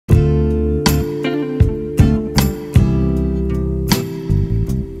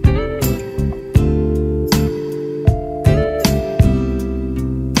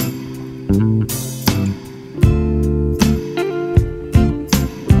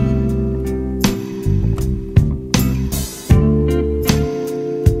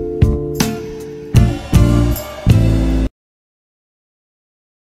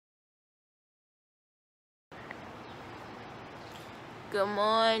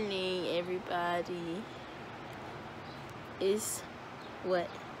morning, everybody. It's what?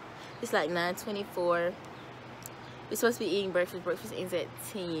 It's like 9:24. We're supposed to be eating breakfast. Breakfast ends at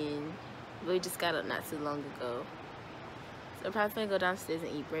 10. But we just got up not too long ago. So I'm probably gonna go downstairs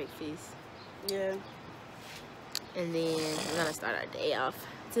and eat breakfast. Yeah. And then we're gonna start our day off.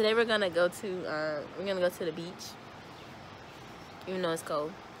 Today we're gonna go to the beach. Even though it's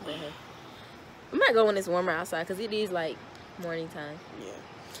cold. But hey. We might go when it's warmer outside because it is like morning time. Yeah.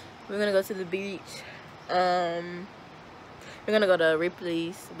 We're gonna go to the beach. We're gonna go to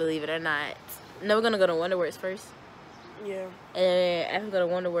Ripley's, believe it or not. No, we're gonna go to Wonderworks first. Yeah. And after we go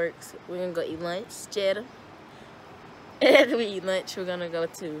to Wonderworks, we're gonna go eat lunch, Jetta. And after we eat lunch, we're gonna go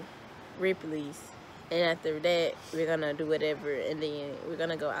to Ripley's. And after that, we're gonna do whatever, and then we're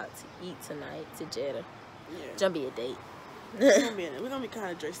gonna go out to eat tonight to Jetta. Yeah. It's gonna be a date. We're gonna be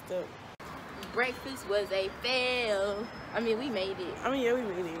kind of dressed up. Breakfast was a fail. I mean, we made it. I mean, yeah, we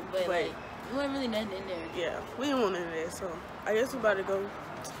made it. But like, there wasn't really nothing in there. Yeah, we didn't want none of that, so I guess we about to go.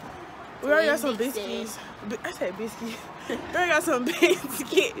 We already got some biscuits. I said biscuits. We already got some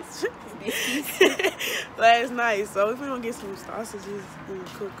biscuits last night, so if we don't get some sausages and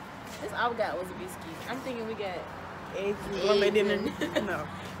cook. That's all we got was a biscuit. I'm thinking we got eggs and gourmet dinner. No,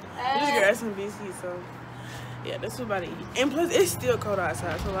 we just got some biscuits, so yeah, that's what we're about to eat. And plus, it's still cold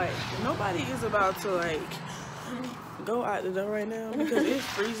outside, so like nobody is about to like go out the door right now because it's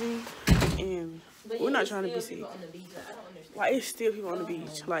freezing, and we're not trying to be sick. Like it's still people on the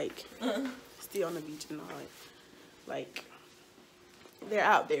beach, like still on the beach and all like they're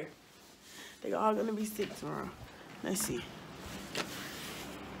out there. They're all gonna be sick tomorrow. Let's see.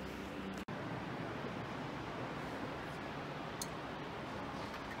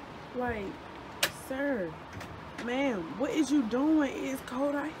 Like, sir, ma'am, what is you doing? It's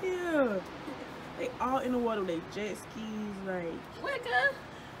cold out here. They all in the water with their jet skis, like wake up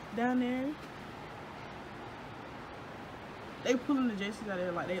down there. They pulling the jet skis out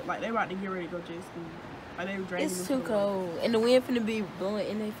there like they about to get ready to go jet skiing. Like they dragging. It's too cold, and the wind finna be blowing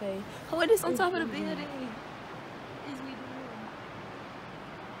in their face. Oh, it is on top of the building.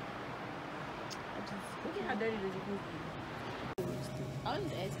 Look at how dirty the jacuzzi is. I was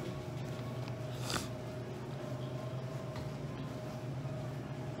just asking.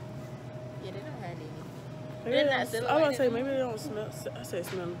 Yeah, they don't have any. They're not selling. I was gonna say maybe they don't smell. I said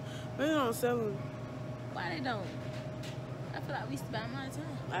smell them. Maybe they don't sell them. Why they don't? I feel like we used to buy them all the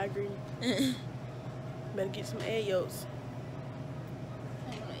time. I agree. Better get some egg yolks.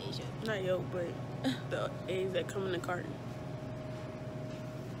 I ain't gonna eat you. Not yolk, but the eggs that come in the carton.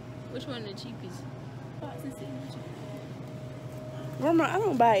 Which one the cheapest? Grandma, I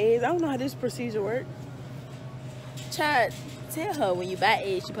don't buy eggs. I don't know how this procedure works. Child, tell her when you buy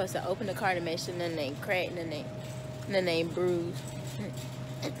eggs, you're supposed to open the carton, make sure none ain't cracked, none ain't bruised.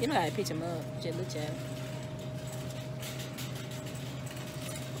 You know how to pitch them up. Just look at them.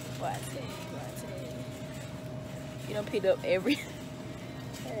 What I tell you. You don't pick up every.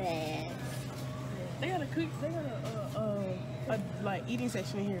 They got a like eating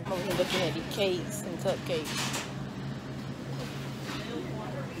section in here. I'm over here looking at the cakes and cupcakes.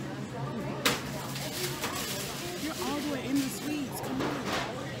 You're all the way in the sweets. Come on.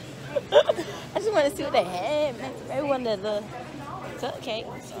 I just want to see what they had. Maybe one of the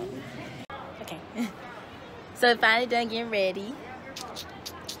cupcakes. Okay. So we finally done getting ready.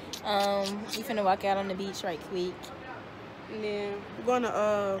 We finna walk out on the beach right quick. Yeah, we're going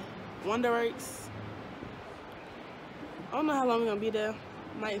to Wonderworks. I don't know how long we're gonna be there.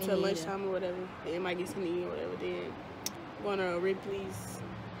 Might until lunchtime or whatever. It might get some eat or whatever. Then we're going to Ripley's.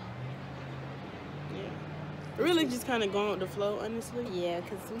 Yeah, really just kind of going with the flow, honestly. Yeah,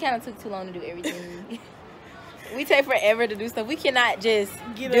 because we kind of took too long to do everything. We take forever to do stuff. We cannot just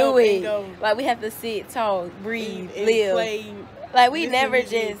do it. And go. Like we have to sit, talk, breathe, and live. Play, like we never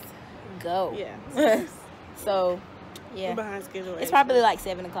just go. Yeah. So yeah, we're behind schedule. It's probably like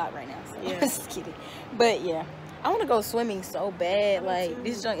 7 o'clock right now. So. Yeah. Just kidding. But yeah, I want to go swimming so bad. Like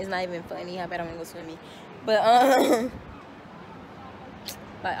this junk is not even funny. How bad I want to go swimming. But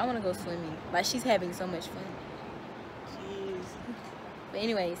like I want to go swimming. Like she's having so much fun. Jeez. But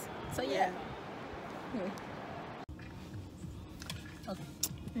anyways, so yeah.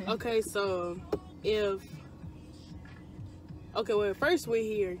 Okay, so well, first we're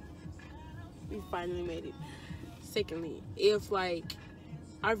here. We finally made it. Secondly, if like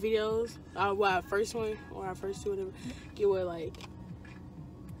our videos, our first one or our first two, whatever, get what like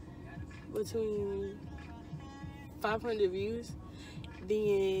between 500 views,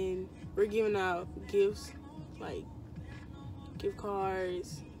 then we're giving out gifts like gift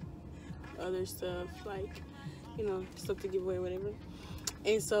cards, other stuff like, you know, stuff to give away, whatever.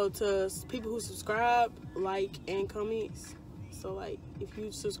 And so to people who subscribe, like, and comments, so like if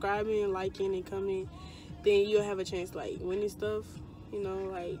you subscribing, liking, and commenting, then you'll have a chance like winning stuff, you know,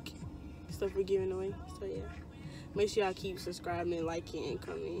 like stuff we're giving away. So yeah, make sure y'all keep subscribing, liking, and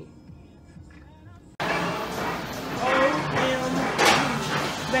commenting.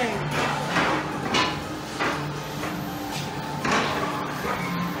 Bang.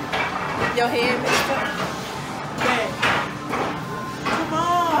 Your head messed up. Bang. Come on.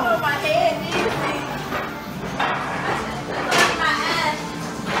 Oh, my head needs me. Look at my ass.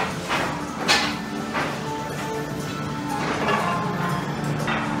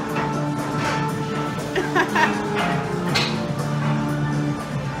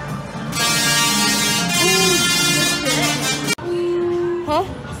 Huh?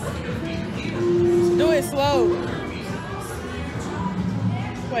 Do it slow.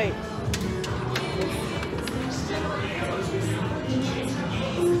 Wait.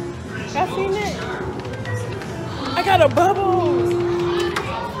 Y'all seen it? I got a bubble.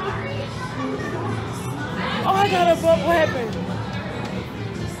 Oh, I got a bubble. What happened?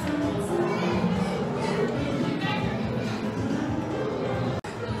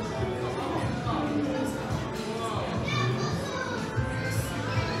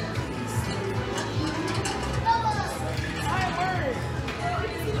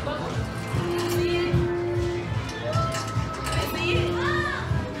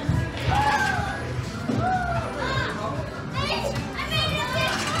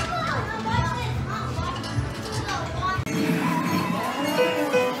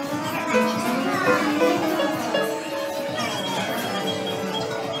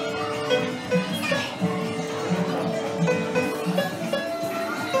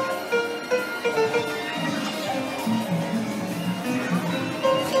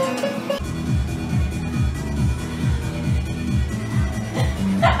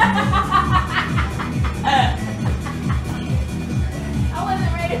 I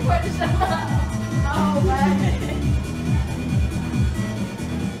wasn't ready for the show. Oh, man.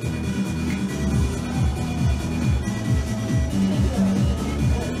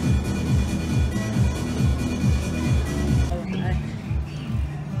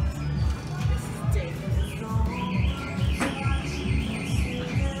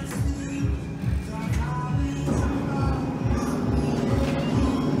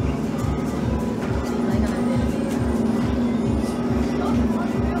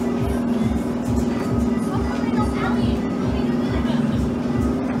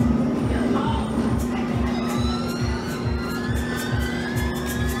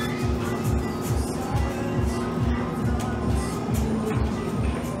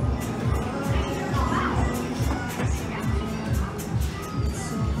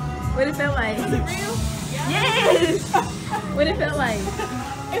 What it felt like? Was it real? Yes! What it felt like? It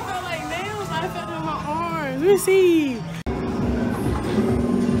felt like nails. I felt it in my arms. Let me see.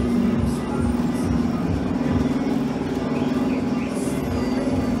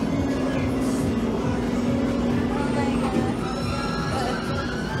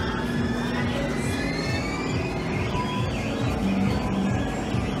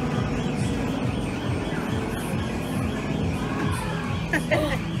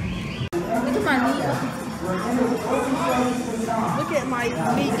 Look at my knee. Look at my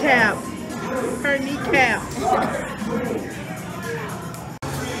kneecap. Her kneecap.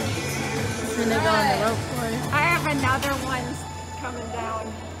 When they go on the rope course. I have another one coming down.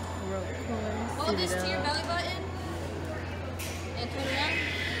 Rope course. Hold this to your belly button and turn it on.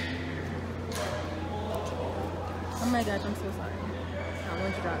 Oh my gosh, I'm so sorry. I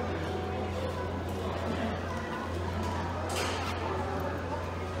want to drop it.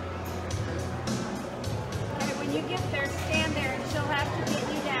 Okay, when you get there, stand there and she'll have to get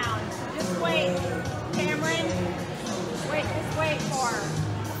you down. So just wait. Cameron, wait, just wait for her.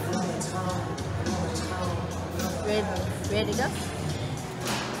 Ready to go?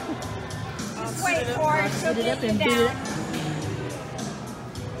 Just wait for her, she'll Beat it get up you and beat it down. up.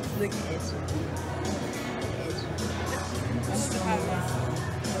 Look at it.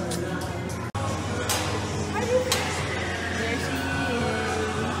 There she is.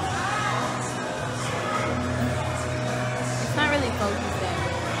 It's not really focused that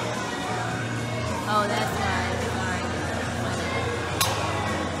way. Oh, that's why. Sorry. My bad.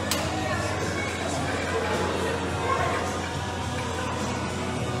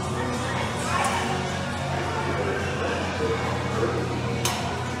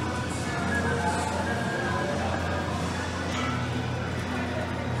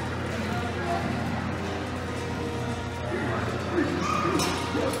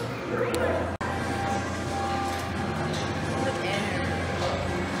 Look at her.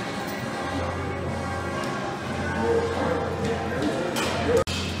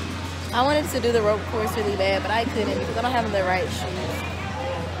 I wanted to do the rope course really bad, but I couldn't because I don't have the right shoes.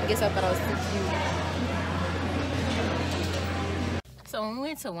 I guess I thought I was too cute. So when we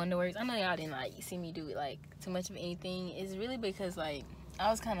went to Wonderworks, I know y'all didn't like see me do like too much of anything. It's really because like I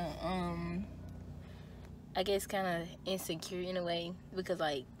was kind of I guess kind of insecure in a way because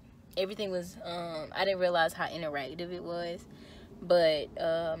like everything was I didn't realize how interactive it was, but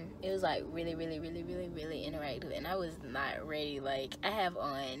it was like really interactive, and I was not ready. Like I have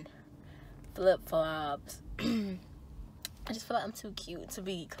on flip-flops. I just feel like I'm too cute to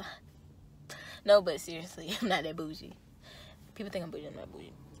be no, but seriously, I'm not that bougie. People think I'm bougie, I'm not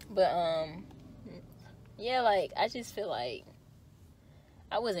bougie. But yeah, like I just feel like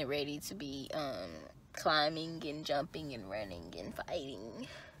I wasn't ready to be climbing and jumping and running and fighting.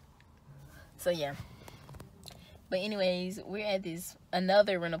 So yeah. But anyways, we're at this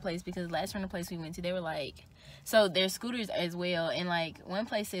another rental place because last rental place we went to, they were like, so there's scooters as well, and like one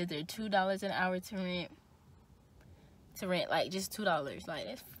place says they're $2 an hour to rent like just $2. Like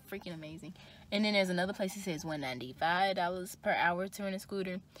that's freaking amazing. And then there's another place that says $195 per hour to rent a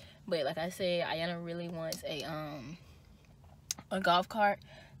scooter. But like I said, Ayana really wants a golf cart.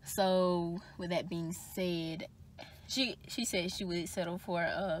 So with that being said, she said she would settle for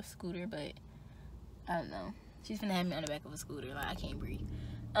a scooter, but I don't know. She's gonna have me on the back of a scooter. Like I can't breathe.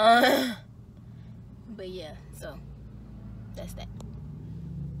 But yeah, so that's that.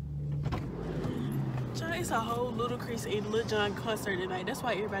 John, it's a whole Ludacris and Lil Jon concert tonight. That's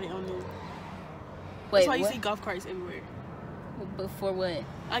why everybody on there. Wait, that's why you what? see golf carts everywhere. Before what?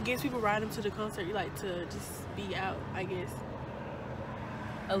 I guess people ride them to the concert. You like to just be out, I guess.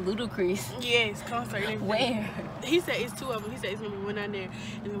 A Ludacris? Yes, concert. Where? He said it's two of them. He said it's gonna be one down there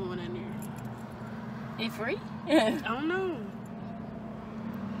and then one down there. It free? I don't know.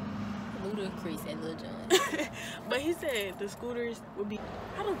 Ludacris and Lil Jon. But he said the scooters would be.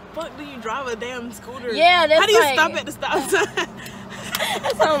 How the fuck do you drive a damn scooter? Yeah, that's how do you like, stop at the stop sign?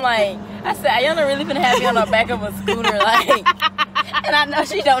 That's what I'm like. I said, Ayana really finna have me on the back of a scooter, like, and I know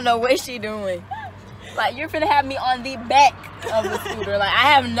she don't know what she doing. Like, you're finna have me on the back of the scooter. Like,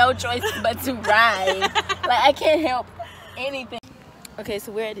 I have no choice but to ride. Like, I can't help anything. Okay,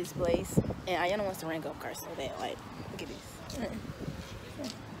 so we're at this place, and Ayana wants to rent golf carts so bad. Like, look at this.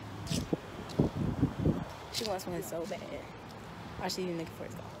 She wants one so bad. Why she even looking for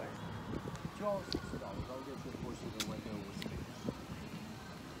his golf cart?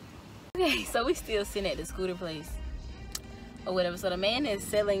 Okay, so we still sitting at the scooter place or whatever. So the man is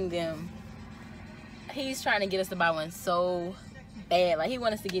selling them. He's trying to get us to buy one so bad. Like he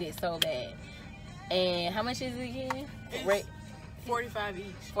wants us to get it so bad. And how much is it again? Right, 45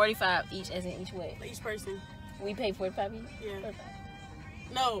 each. 45 each, as in each way. Each person. We pay 45 each. Yeah. 45.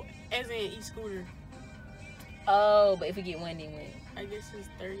 No, as in each scooter. Oh, but if we get one, then what? I guess it's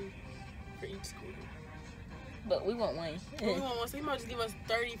 30 for each scooter. But we want one. We want one, so he might just give us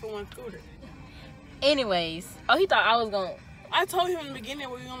 30 for one scooter. Anyways, oh, he thought I was gonna. I told him in the beginning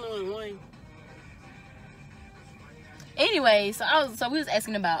we only wanted one. Anyway, so we was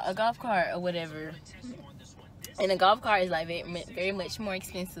asking about a golf cart or whatever, and a golf cart is like very much more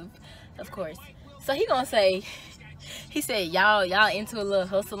expensive, of course. So he gonna say, he said y'all into a little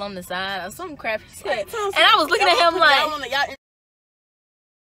hustle on the side or some crap he said, and I was looking at him like.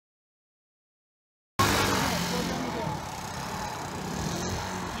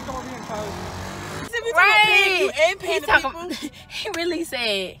 Right.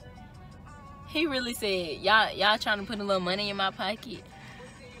 He really said, y'all trying to put a little money in my pocket.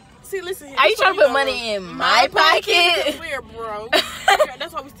 See, listen here. Are you trying to put money in my pocket? We're broke.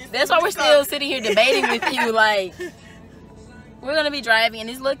 That's why we're still sitting here debating with you. Like, we're gonna be driving in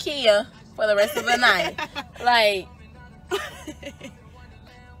this little Kia for the rest of the night. Like,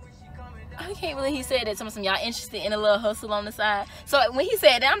 I can't believe he said that. Some y'all interested in a little hustle on the side. So when he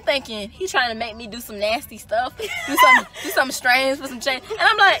said that, I'm thinking he's trying to make me do some nasty stuff, do some strange for some change. And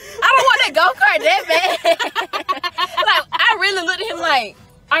I'm like, I don't want that go-kart that bad. Like, I really looked at him like,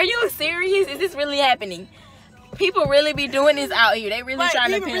 are you serious? Is this really happening? People really be doing this out here. They really like, trying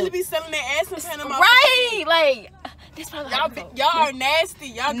to pimp. People really be selling their ass in Panama. Right, like this probably y'all are nasty.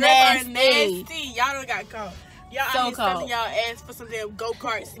 Y'all girls are nasty. Y'all don't got caught. Y'all out here selling y'all ass for some damn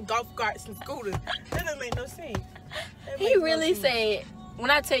go-karts and golf carts and scooters. That doesn't make no sense. He really said,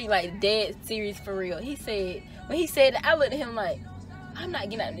 when I tell you like dead serious for real, he said, when he said that, I looked at him like, I'm not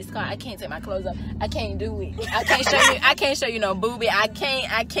getting out of this car. I can't take my clothes off. I can't do it. I can't show you no boobie. I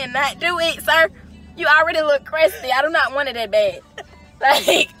cannot do it, sir. You already look crusty. I do not want it that bad.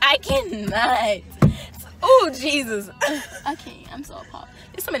 Like, I cannot. Oh, Jesus. I can't. I'm so appalled.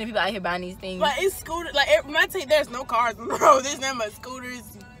 There's so many people out here buying these things. But it's scooters. Like, when I tell you there's no cars on the road, there's nothing but scooters,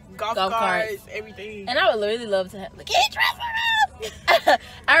 golf Golf carts, carts. everything. And I would really love to have. Like, can you trust me?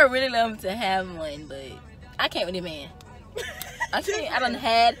 I would really love to have one, but I can't with it, man. I can't. I done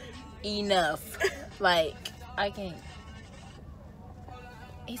had enough. Like, I can't.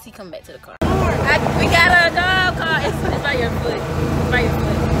 AC, come back to the car. We got a golf cart. It's by your foot. It's by your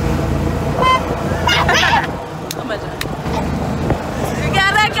foot. How much? We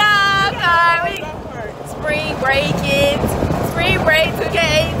got a golf cart. Spring break-in. Spring break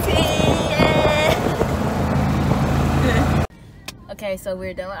 2K18. Yeah. Okay, so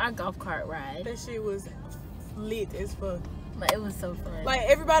we're done with our golf cart ride. That shit was lit as fuck. But it was so fun. Like,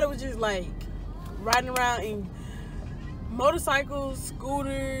 everybody was just like riding around in motorcycles,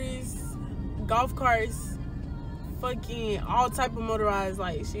 scooters, golf carts, fucking all type of motorized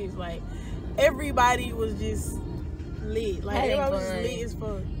like shit. Like, everybody was just lit. Like, Having everybody was fun. lit as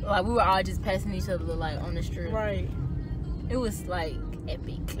fuck. Like, we were all just passing each other like on the street. Right. It was like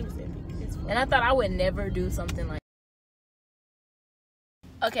epic. It was epic. It's fun. And I thought I would never do something like.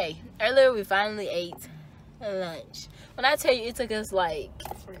 Okay, earlier we finally ate lunch. When I tell you it took us like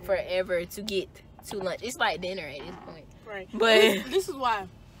forever to get to lunch, it's like dinner at this point. Right. But this is why.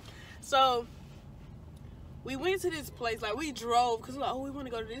 So we went to this place, like we drove because we're like, oh, we want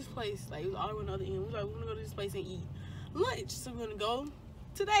to go to this place. Like, it was all the way on the other end. We was like, we want to go to this place and eat lunch. So we're gonna go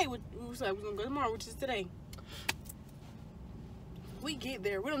today. We was like, we're gonna go tomorrow, which is today. We get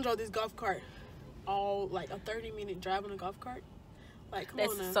there. We don't drove this golf cart all like a 30-minute drive on a golf cart. Like, come on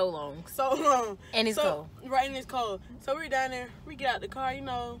now. that's so long. So long. And it's cold. Right, and it's cold. So we're down there. We get out the car, you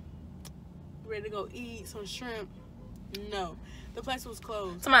know, ready to go eat some shrimp. No, the place was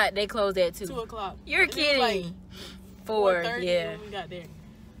closed. Somebody they closed at 2. 2 o'clock. You're It was kidding. like 4, 4:30 yeah. when we got there.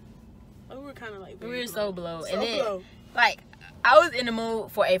 Like, we were kind of like We were so blown. So And then, blown. like, I was in the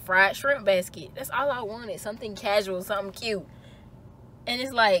mood for a fried shrimp basket. That's all I wanted. Something casual, something cute. And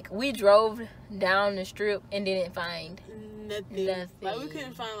it's like, we drove down the strip and didn't find Nothing. nothing. Like, we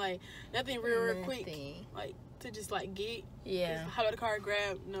couldn't find like nothing real quick. nothing. Like, to just like get. Yeah. How about the car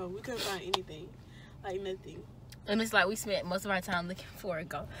grab? No, we couldn't find anything. Like, nothing. And it's like we spent most of our time looking for a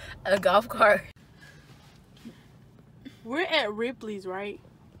golf cart. We're at Ripley's, right?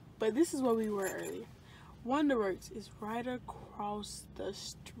 But this is where we were earlier. Wonderworks is right across the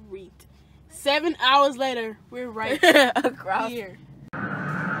street. 7 hours later, we're right Across. here. We're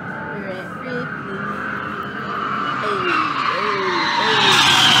at Ripley. Hey.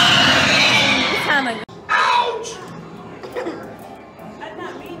 It's kind of. I'm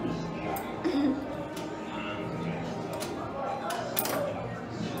not meaning.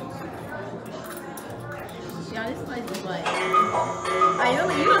 Y'all, this place is like.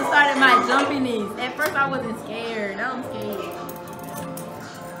 You done started my jumping knees. At first, I wasn't scared. Now I'm scared.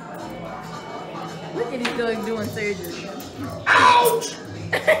 Look at these dogs doing surgery. Ouch!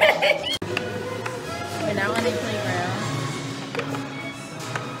 We're now on a playground.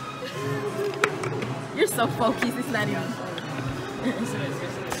 You're so focused. It's not even funny.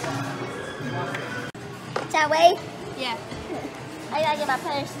 Shall we? Yeah. I gotta get my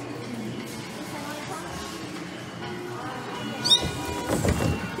purse.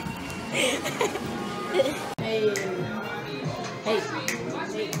 Hey. Hey. Hey.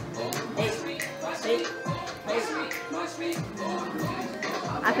 Hey. Hey.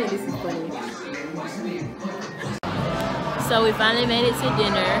 I think this is funny. So we finally made it to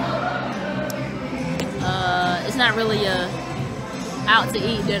dinner. It's not really a out to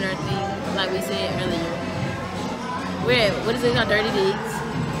eat dinner thing like we said earlier. We're at, what is it called? Dirty Digs.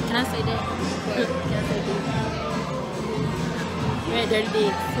 Can I say that? Can I say Digs? We're at Dirty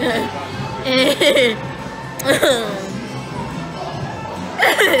Digs.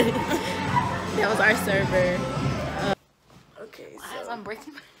 That was our server. Okay, Why is I'm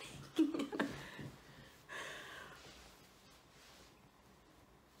breaking my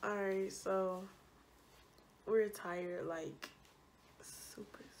alright, so we're tired, like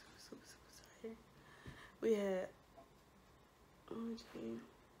super tired. We had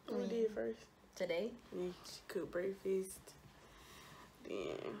what we did first. today? We cooked breakfast.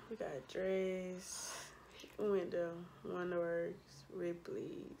 Then we got dressed. We went to Wonderworks,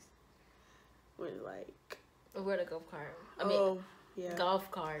 Ripley's. Went like We're the golf cart. I mean, yeah, golf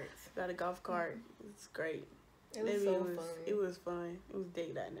carts. got a golf cart. It's great. It was Maybe so fun. It was fun. It was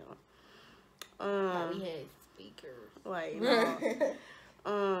decked out now. Like, we had speakers. Like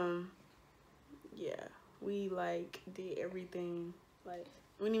yeah, we like did everything. Like,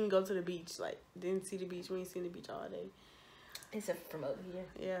 we didn't even go to the beach. Like, didn't see the beach. We ain't seen the beach all day. Except from over here.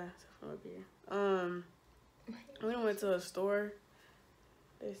 Yeah, from up here. We went to a store.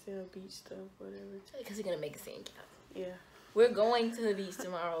 They sell beach stuff, whatever. Because you're gonna make a scene. Yeah. We're going to the beach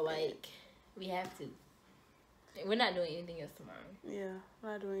tomorrow. Like, we have to. We're not doing anything else tomorrow. Yeah, I'm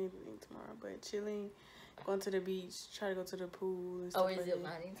not doing anything tomorrow, but chilling, going to the beach, try to go to the pool and stuff. Oh, we're like zip that.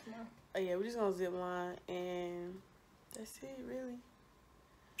 lining tomorrow. Oh yeah, we're just gonna zip line and that's it, really.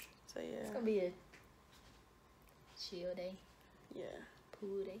 So yeah. It's gonna be a chill day, Yeah.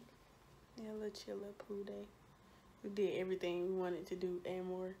 pool day. Yeah, a little chill, little pool day. We did everything we wanted to do and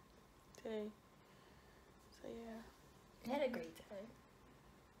more today. So yeah. Had a great time.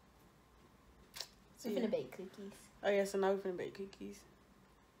 So, We're yeah. gonna bake cookies. Oh yeah, so now we're finna bake cookies.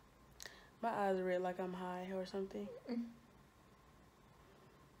 My eyes are red like I'm high or something. Mm.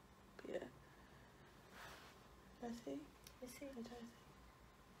 But yeah. That's it. Let's see.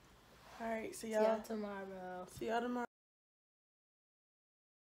 Alright, so See y'all y'all tomorrow. see y'all tomorrow.